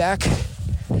taking you back.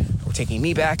 We're taking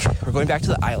me back. We're going back to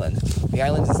the island. The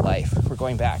island is life. We're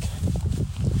going back.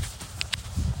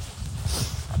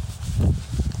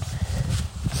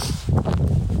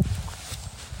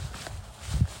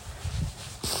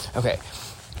 Okay.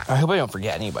 I hope I don't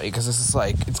forget anybody, because this is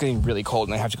like, it's getting really cold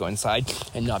and I have to go inside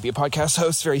and not be a podcast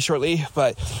host very shortly.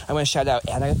 But I want to shout out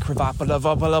Anna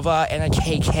Krivapalova, Anna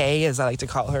KK, as I like to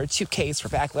call her, 2 Ks for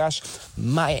Backlash.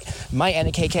 My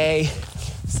Anna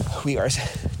KK. We are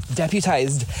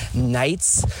deputized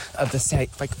knights of the,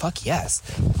 like, fuck yes.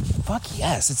 Fuck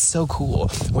yes. It's so cool.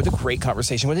 What a great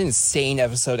conversation. What an insane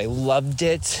episode. I loved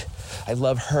it. I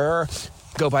love her.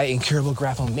 Go buy Incurable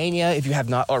Graphomania if you have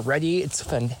not already. It's a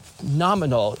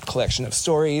phenomenal collection of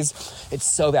stories. It's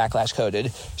so Backlash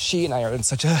coded. She and I are on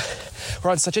such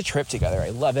a trip together. I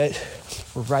love it.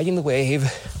 We're riding the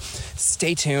wave.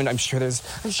 Stay tuned. I'm sure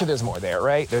there's more there,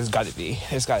 right? There's gotta be.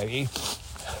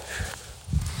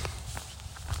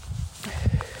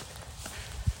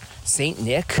 Saint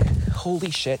Nick.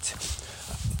 Holy shit.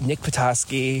 Nick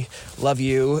Petoskey. Love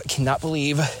you. Cannot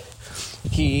believe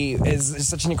he is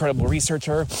such an incredible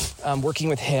researcher. Working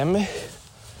with him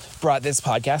brought this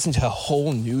podcast into a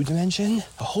whole new dimension,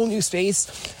 a whole new space.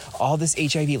 All this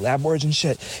HIV lab origin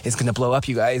shit is gonna blow up,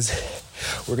 you guys.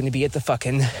 We're gonna be at the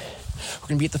fucking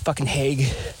Hague.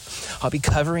 I'll be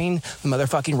covering the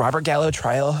motherfucking Robert Gallo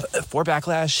trial for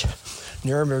Backlash.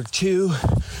 Nuremberg 2,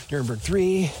 Nuremberg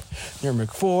 3,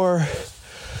 Nuremberg 4.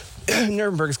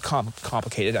 Nuremberg's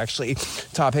complicated, actually,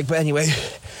 topic. But anyway,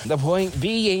 the point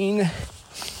being,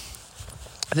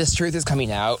 this truth is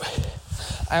coming out.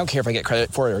 I don't care if I get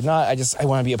credit for it or not. I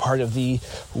want to be a part of the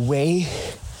way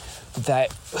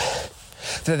that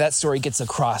story gets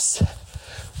across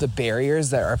the barriers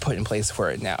that are put in place for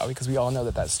it now, because we all know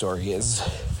that story is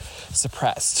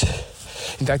suppressed.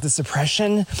 In fact, the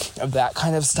suppression of that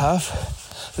kind of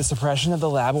stuff, the suppression of the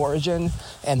lab origin,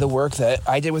 and the work that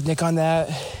I did with Nick on that,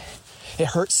 it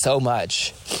hurt so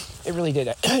much. It really did.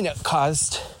 It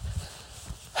caused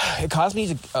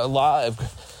me a lot of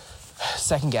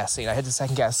second guessing. I had to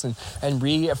second guess and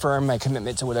reaffirm my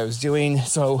commitment to what I was doing.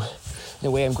 So in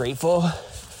a way, I'm grateful.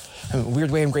 In a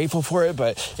weird way, I'm grateful for it,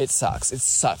 but it sucks. It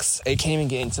sucks. I can't even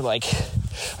get into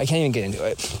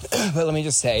it. But let me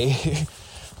just say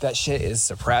that shit is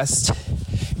suppressed,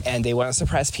 and they want to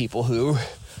suppress people who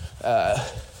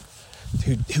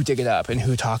dig it up and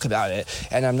who talk about it.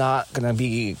 And I'm not going to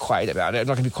be quiet about it. I'm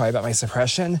not going to be quiet about my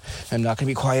suppression. I'm not going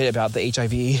to be quiet about the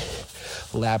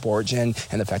HIV lab origin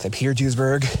and the fact that Peter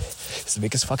Duesberg is the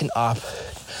biggest fucking op,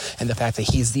 and the fact that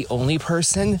he's the only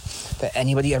person that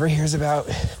anybody ever hears about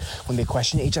when they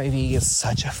question HIV is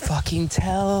such a fucking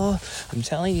tell. I'm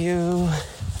telling you.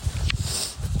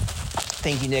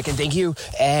 Thank you, Nick, and thank you,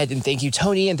 Ed, and thank you,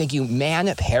 Tony, and thank you,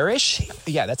 Man Parrish.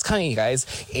 Yeah, that's coming, you guys.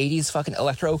 80s fucking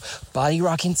electro body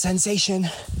rocking sensation.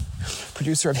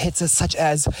 Producer of hits such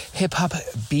as Hip Hop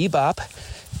Bebop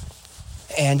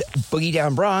and Boogie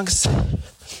Down Bronx.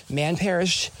 Man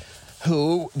Parrish,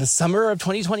 who the summer of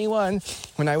 2021,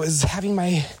 when I was having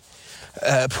my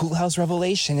Poolhouse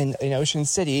revelation in Ocean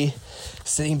City,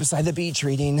 sitting beside the beach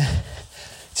reading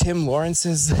Tim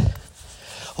Lawrence's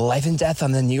Life and Death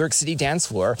on the New York City dance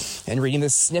floor, and reading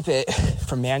this snippet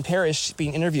from Man Parrish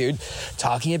being interviewed,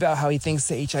 talking about how he thinks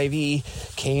the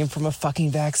HIV came from a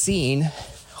fucking vaccine.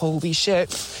 Holy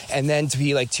shit. And then to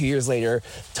be like 2 years later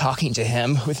talking to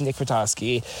him with Nick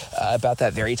Vitosky about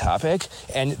that very topic,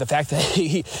 and the fact that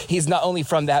he's not only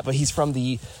from that, but he's from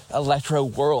the electro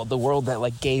world, the world that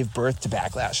like gave birth to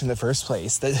Backlash in the first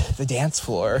place, the dance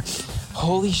floor.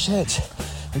 Holy shit.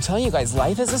 I'm telling you guys,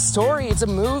 life is a story. It's a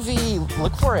movie.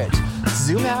 Look for it.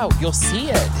 Zoom out. You'll see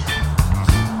it.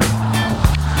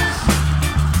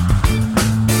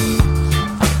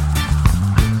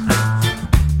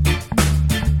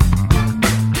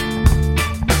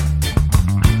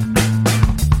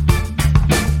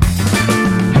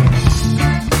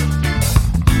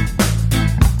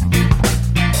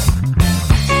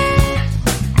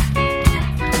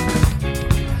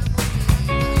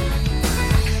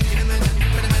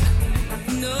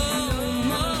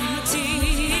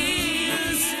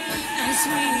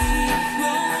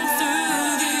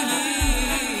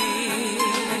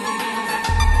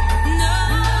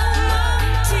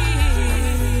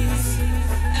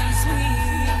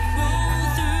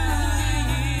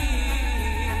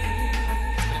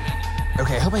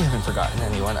 Okay, I hope I haven't forgotten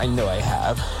anyone. I know I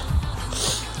have.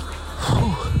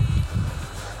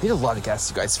 We had a lot of guests,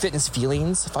 you guys. Fitness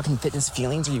Feelings. Fucking Fitness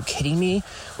Feelings. Are you kidding me?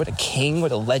 What a king.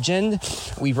 What a legend.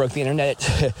 We broke the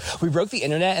internet. We broke the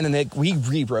internet, and then we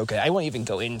re-broke it. I won't even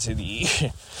get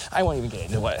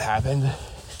into what happened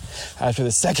after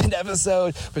the second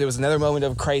episode, but it was another moment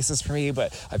of crisis for me,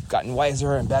 but I've gotten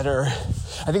wiser and better.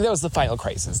 I think that was the final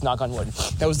crisis, knock on wood.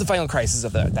 That was the final crisis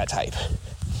of that type.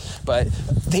 But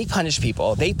they punish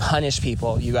people,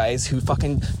 you guys, who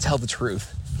fucking tell the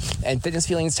truth. And Fitness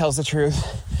Feelings tells the truth,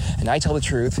 and I tell the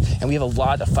truth, and we have a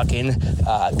lot of fucking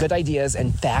good ideas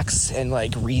and facts and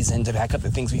like reason to back up the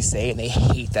things we say, and they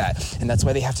hate that. And that's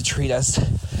why they have to treat us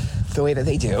the way that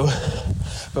they do.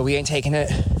 But we ain't taking it.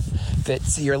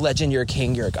 Fitz, you're a legend, you're a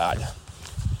king, you're a god.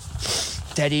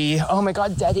 Deddy, oh my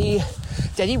god, Deddy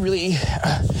really,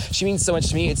 she means so much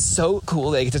to me. It's so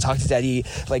cool that I get to talk to Deddy.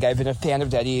 Like, I've been a fan of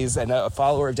Deddy's and a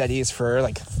follower of Deddy's for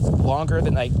like longer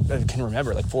than I can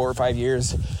remember, like 4 or 5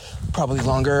 years, probably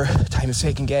longer. Time is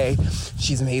fake and gay.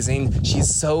 She's amazing.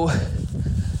 She's so,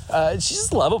 she's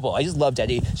just lovable. I just love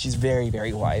Deddy. She's very,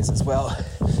 very wise as well.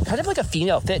 Kind of like a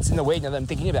female Fitz in the way, now that I'm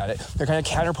thinking about it. They're kind of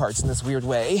counterparts in this weird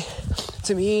way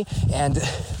to me, and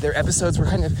their episodes were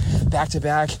kind of back to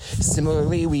back.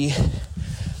 Similarly, we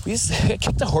just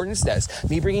kicked the hornet's nest.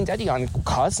 Me bringing Deddy on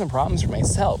caused some problems for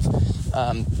myself.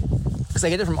 Because I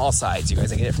get it from all sides, you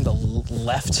guys. I get it from the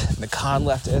left, the con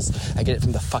leftists. I get it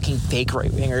from the fucking fake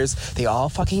right-wingers. They all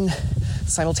fucking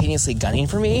simultaneously gunning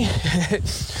for me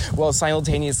while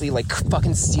simultaneously like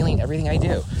fucking stealing everything I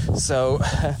do. So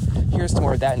here's to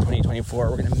more of that in 2024.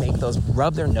 We're going to make those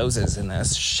rub their noses in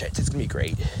this shit. It's going to be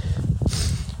great.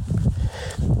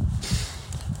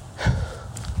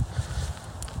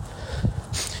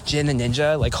 Jin the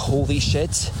Ninja. Like, holy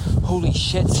shit.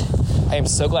 I am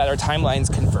so glad our timelines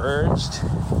converged.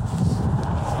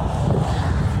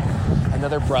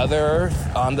 Another brother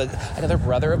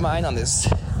of mine on this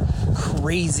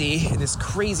crazy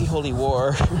holy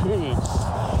war.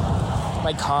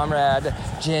 My comrade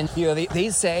Jin. You know, they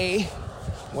say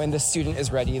when the student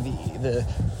is ready, the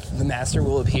master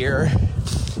will appear.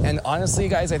 And honestly,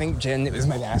 guys, I think Jin is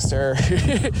my master.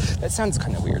 That sounds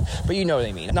kind of weird, but you know what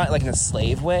I mean. Not like in a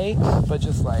slave way, but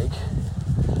just like,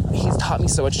 he's taught me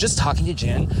so much. Just talking to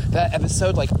Jin, that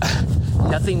episode, like,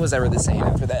 nothing was ever the same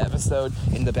after that episode,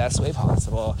 in the best way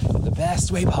possible.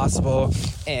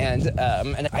 And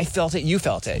I felt it. You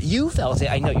felt it.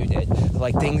 I know you did.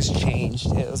 Like, things changed.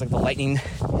 It was like the lightning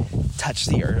touched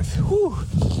the earth. Whew.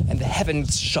 And the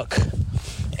heavens shook.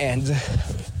 And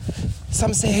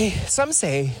some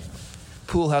say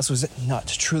Poolhouse was not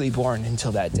truly born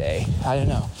until that day. I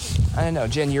don't know.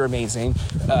 Jen, you're amazing.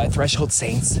 Threshold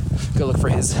Saints. Go look for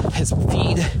his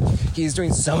feed. He's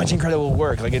doing so much incredible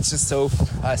work. Like, it's just so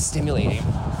stimulating.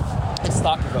 It's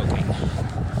thought-provoking.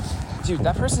 Dude,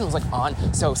 that person was like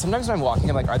on. So sometimes when I'm walking,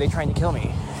 I'm like, are they trying to kill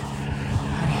me?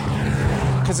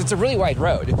 Because it's a really wide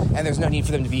road, and there's no need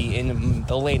for them to be in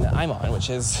the lane that I'm on, which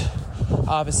is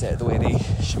opposite the way they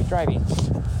should be driving.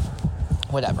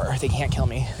 Whatever. They can't kill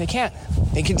me. They can't.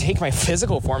 They can take my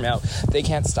physical form out. They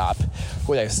can't stop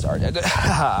what I've started.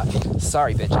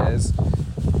 Sorry, bitches.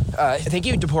 Thank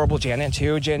you, Deplorable Janet,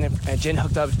 too. Jen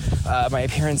hooked up my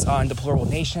appearance on Deplorable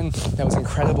Nation. That was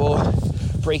incredible.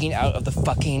 Breaking out of the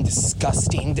fucking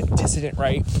disgusting dissident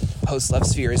right post-love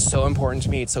sphere is so important to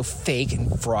me. It's so fake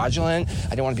and fraudulent.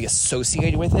 I don't want to be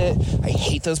associated with it. I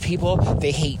hate those people.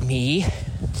 They hate me.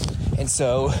 And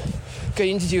so,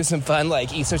 getting to do some fun,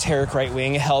 like, esoteric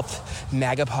right-wing health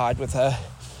MAGA pod with a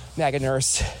MAGA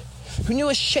nurse who knew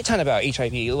a shit ton about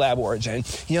HIV lab origin.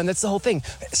 You know, and that's the whole thing.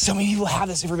 So many people have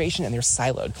this information and they're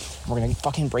siloed. We're going to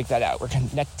fucking break that out. We're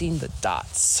connecting the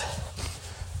dots.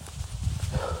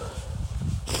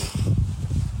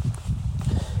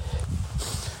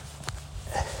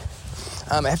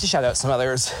 I have to shout out some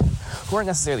others who aren't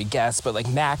necessarily guests, but like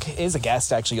Mac is a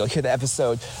guest, actually. You'll hear the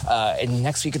episode in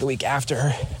next week or the week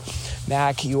after.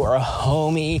 Mac, you are a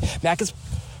homie. Mac is,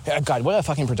 God, what a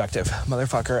fucking productive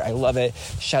motherfucker. I love it.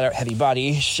 Shout out Heavy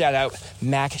Body. Shout out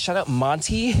Mac. Shout out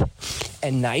Monty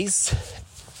and Nice.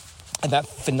 And that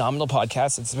phenomenal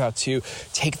podcast that's about to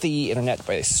take the internet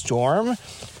by storm.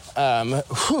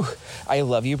 I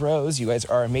love you, bros. You guys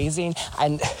are amazing.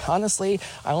 And honestly,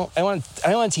 I don't want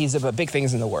to tease it, but big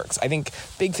things in the works. I think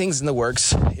big things in the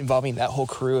works involving that whole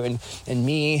crew and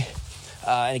me,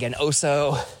 and again,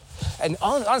 Oso. And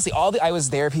honestly, all the I was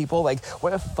there people, like,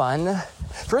 what a fun.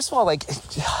 First of all, like,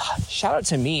 shout out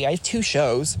to me. I have 2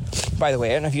 shows, by the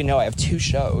way. I don't know if you know, I have 2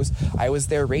 shows. I was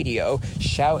there radio.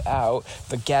 Shout out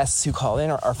the guests who call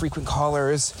in, our frequent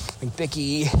callers, like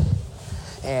Vicky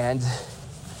and...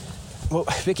 Well,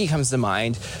 Vicky comes to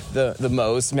mind the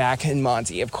most. Mac and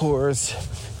Monty, of course.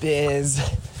 Biz.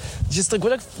 Just like,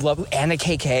 what a love. Anna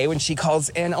KK, when she calls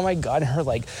in, oh my God, her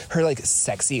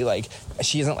sexy, like,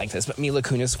 she isn't like this, but Mila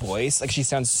Kunis voice, like, she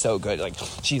sounds so good. Like,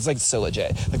 she's like so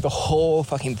legit. Like, the whole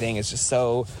fucking thing is just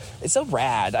so, it's so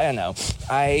rad. I don't know.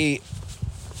 I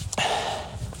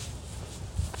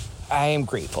am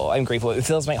grateful. It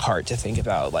fills my heart to think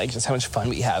about, like, just how much fun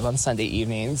we have on Sunday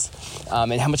evenings,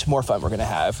 and how much more fun we're gonna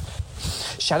have.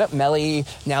 Shout out Melly,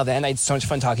 Now Then. I had so much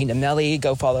fun talking to Melly.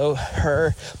 Go follow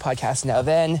her podcast, Now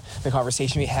Then. The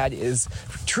conversation we had is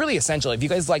truly essential. If you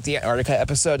guys liked the Antarctica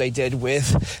episode I did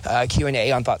with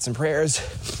Q&A on Thoughts and Prayers,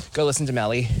 go listen to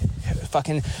Melly.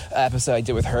 Fucking episode I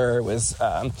did with her was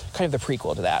kind of the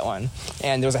prequel to that one.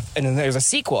 And there's a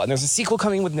sequel. And there's a sequel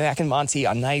coming with Mac and Monty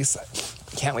on Nice.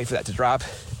 Can't wait for that to drop.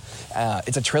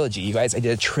 It's a trilogy, you guys. I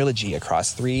did a trilogy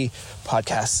across 3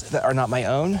 podcasts that are not my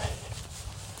own.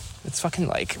 It's fucking,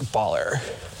 like, baller.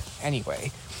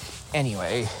 Anyway.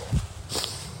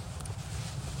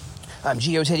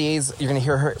 GeoTitties, you're gonna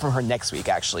hear from her next week,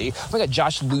 actually. Oh my God,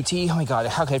 Josh Luty. Oh my God,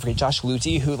 how could I forget Josh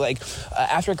Luty, who, like,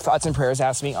 after Thoughts and Prayers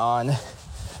asked me on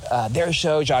their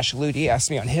show, Josh Luty asked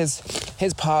me on his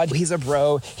pod. He's a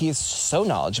bro. He is so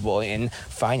knowledgeable in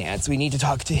finance. We need to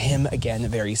talk to him again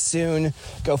very soon.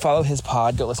 Go follow his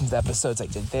pod. Go listen to the episodes I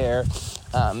did there.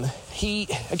 He,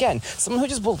 again, someone who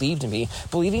just believed in me.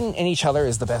 Believing in each other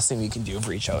is the best thing we can do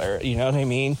for each other. You know what I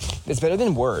mean? It's better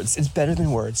than words.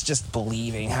 Just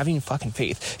believing, having fucking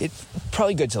faith. It's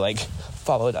probably good to, like,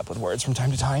 follow it up with words from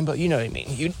time to time, but you know what I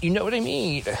mean. You know what I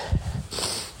mean.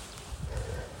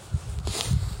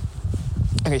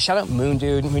 Okay, shout out Moon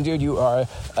Dude. Moon Dude, you are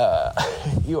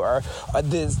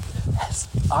this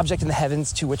object in the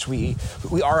heavens to which we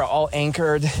are all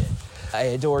anchored. I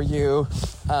adore you.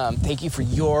 Thank you for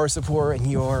your support and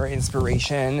your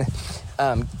inspiration.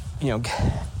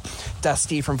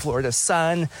 Dusty from Florida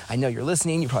Sun, I know you're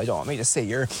listening. You probably don't want me to say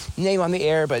your name on the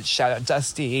air, but shout out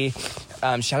Dusty.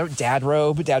 Shout out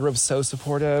Dadrobe. Dadrobe's so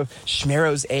supportive.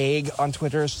 Schmero's Egg on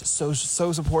Twitter, so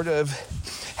supportive.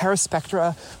 Hera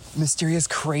Spectra, mysterious,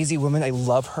 crazy woman. I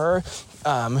love her.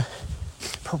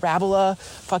 Parabola,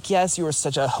 fuck yes, you are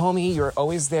such a homie. You're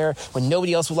always there. When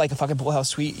nobody else will like a fucking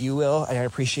Poolhouse tweet, you will, and I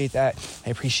appreciate that.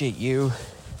 I appreciate you.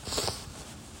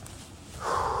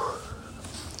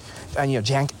 And,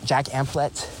 Jack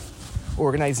Amplet,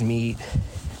 Organized Meat,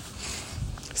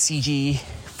 CG,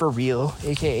 For Real,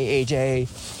 a.k.a. AJ,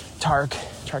 Tark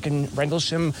and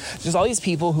Rendlesham. There's all these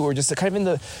people who are just kind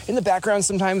of in the background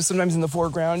sometimes in the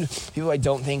foreground, people I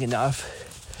don't think enough.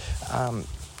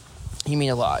 You mean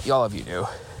a lot. All of you do.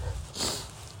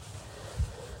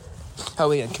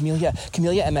 Oh yeah, Camellia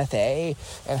MFA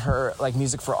and her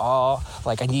Music for All.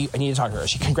 I need to talk to her.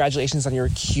 Congratulations on your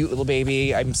cute little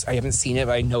baby. I haven't seen it,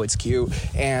 but I know it's cute.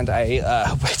 And I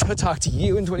hope to talk to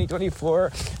you in 2024.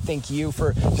 Thank you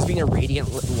for just being a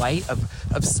radiant light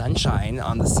of sunshine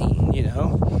on the scene.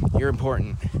 You're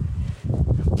important.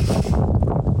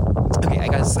 Okay, I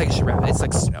gotta wrap it.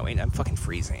 It's snowing. I'm fucking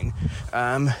freezing.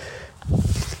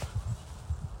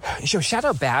 Shout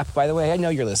out Bap, by the way. I know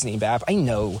you're listening, Bap. I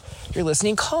know you're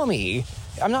listening. Call me.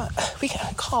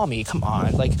 Call me. Come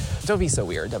on. Don't be so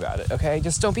weird about it, okay?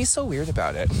 Just don't be so weird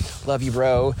about it. Love you,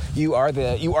 bro. You are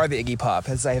the Iggy Pop,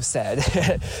 as I have said.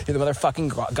 You're the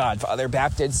motherfucking godfather.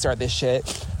 Bap did start this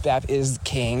shit. Bap is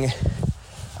king.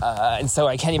 And so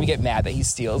I can't even get mad that he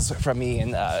steals from me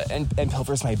and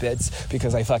pilfers my bits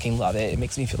because I fucking love it. It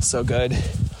makes me feel so good.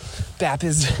 Bap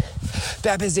is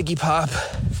Iggy Pop.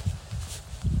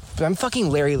 But I'm fucking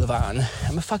Larry Levan.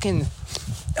 I'm a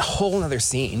whole nother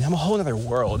scene. I'm a whole nother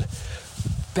world.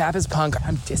 Bap is punk.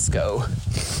 I'm disco.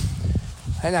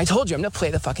 And I told you, I'm gonna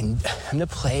play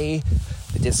the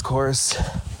discourse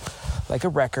like a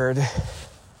record.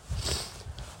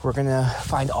 We're gonna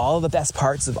find all the best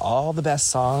parts of all the best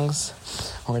songs.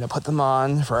 We're gonna put them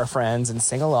on for our friends and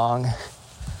sing along.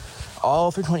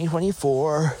 All through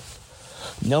 2024.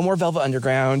 No more Velvet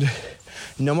Underground.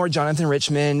 No more Jonathan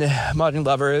Richman, Modern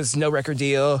Lovers, no record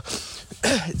deal,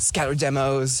 scattered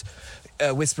demos,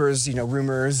 whispers,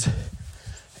 rumors,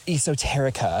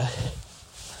 esoterica.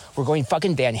 We're going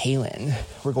fucking Van Halen.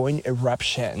 We're going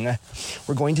Eruption.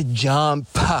 We're going to Jump.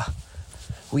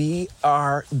 We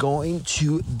are going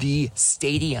to the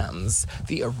stadiums,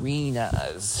 the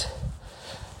arenas.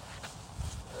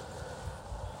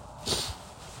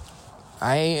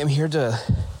 I am here to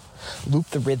loop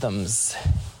the rhythms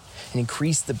and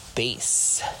increase the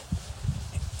bass.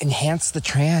 Enhance the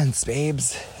trance,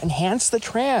 babes. Enhance the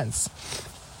trance.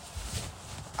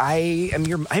 I'm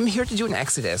here to do an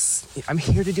exodus. I'm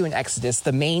here to do an exodus.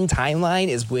 The main timeline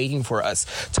is waiting for us.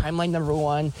 Timeline number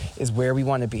 1 is where we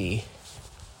want to be.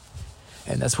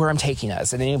 And that's where I'm taking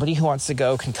us. And anybody who wants to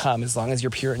go can come as long as you're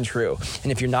pure and true.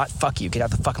 And if you're not, fuck you. Get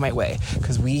out the fuck my way.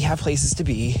 Because we have places to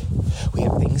be. We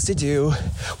have things to do.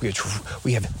 We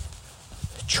have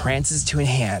trances to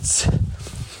enhance.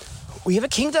 We have a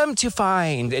kingdom to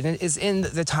find, and it is in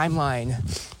the timeline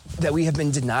that we have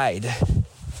been denied.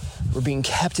 We're being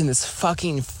kept in this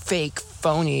fucking fake,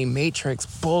 phony, matrix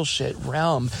bullshit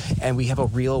realm, and we have a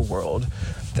real world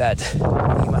that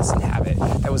we must inhabit,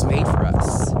 that was made for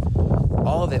us.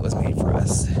 All of it was made for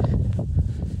us.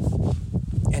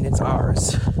 And it's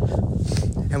ours.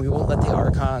 And we won't let the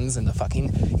archons and the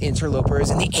fucking interlopers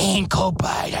and the ankle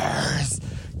biters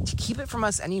to keep it from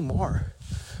us anymore.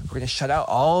 We're going to shut out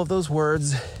all of those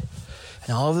words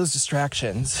and all of those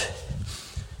distractions.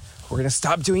 We're going to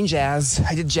stop doing jazz.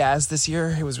 I did jazz this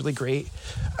year. It was really great.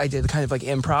 I did kind of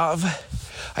improv.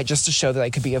 Just to show that I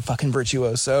could be a fucking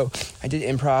virtuoso. I did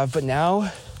improv, but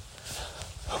now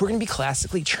we're going to be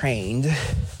classically trained.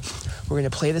 We're going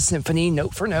to play the symphony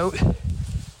note for note.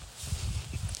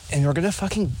 And we're going to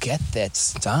fucking get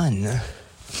this done.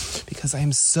 Because I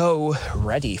am so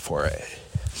ready for it.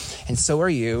 And so are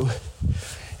you.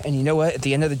 And you know what? At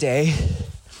the end of the day,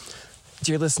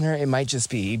 dear listener, it might just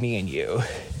be me and you.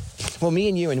 Well, me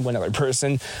and you and one other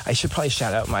person. I should probably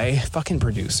shout out my fucking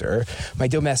producer, my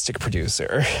domestic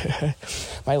producer.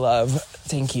 My love.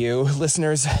 Thank you.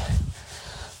 Listeners,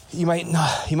 you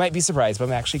might be surprised, but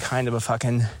I'm actually kind of a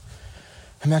fucking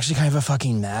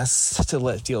mess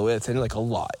to deal with, and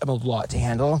I'm a lot to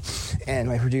handle. And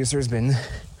my producer has been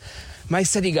my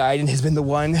steady guide and has been the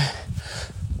one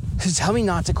to tell me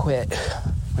not to quit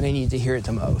when I need to hear it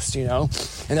the most, you know?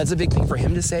 And that's a big thing for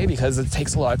him to say, because it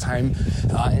takes a lot of time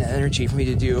and energy for me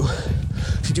to do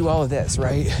all of this,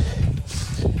 right?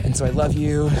 And so I love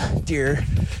you, dear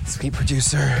sweet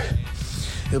producer.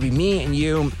 It'll be me and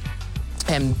you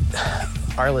and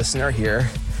our listener here,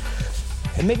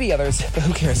 and maybe others, but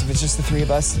who cares if it's just the three of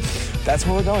us? That's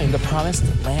where we're going, the promised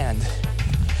land.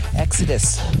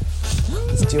 Exodus.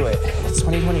 Let's do it. It's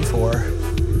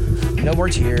 2024. No more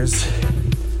tears.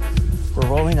 We're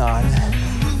rolling on.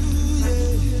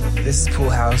 This is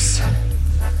Poolhouse.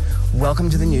 Welcome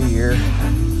to the new year.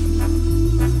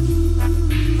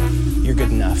 You're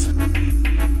good enough.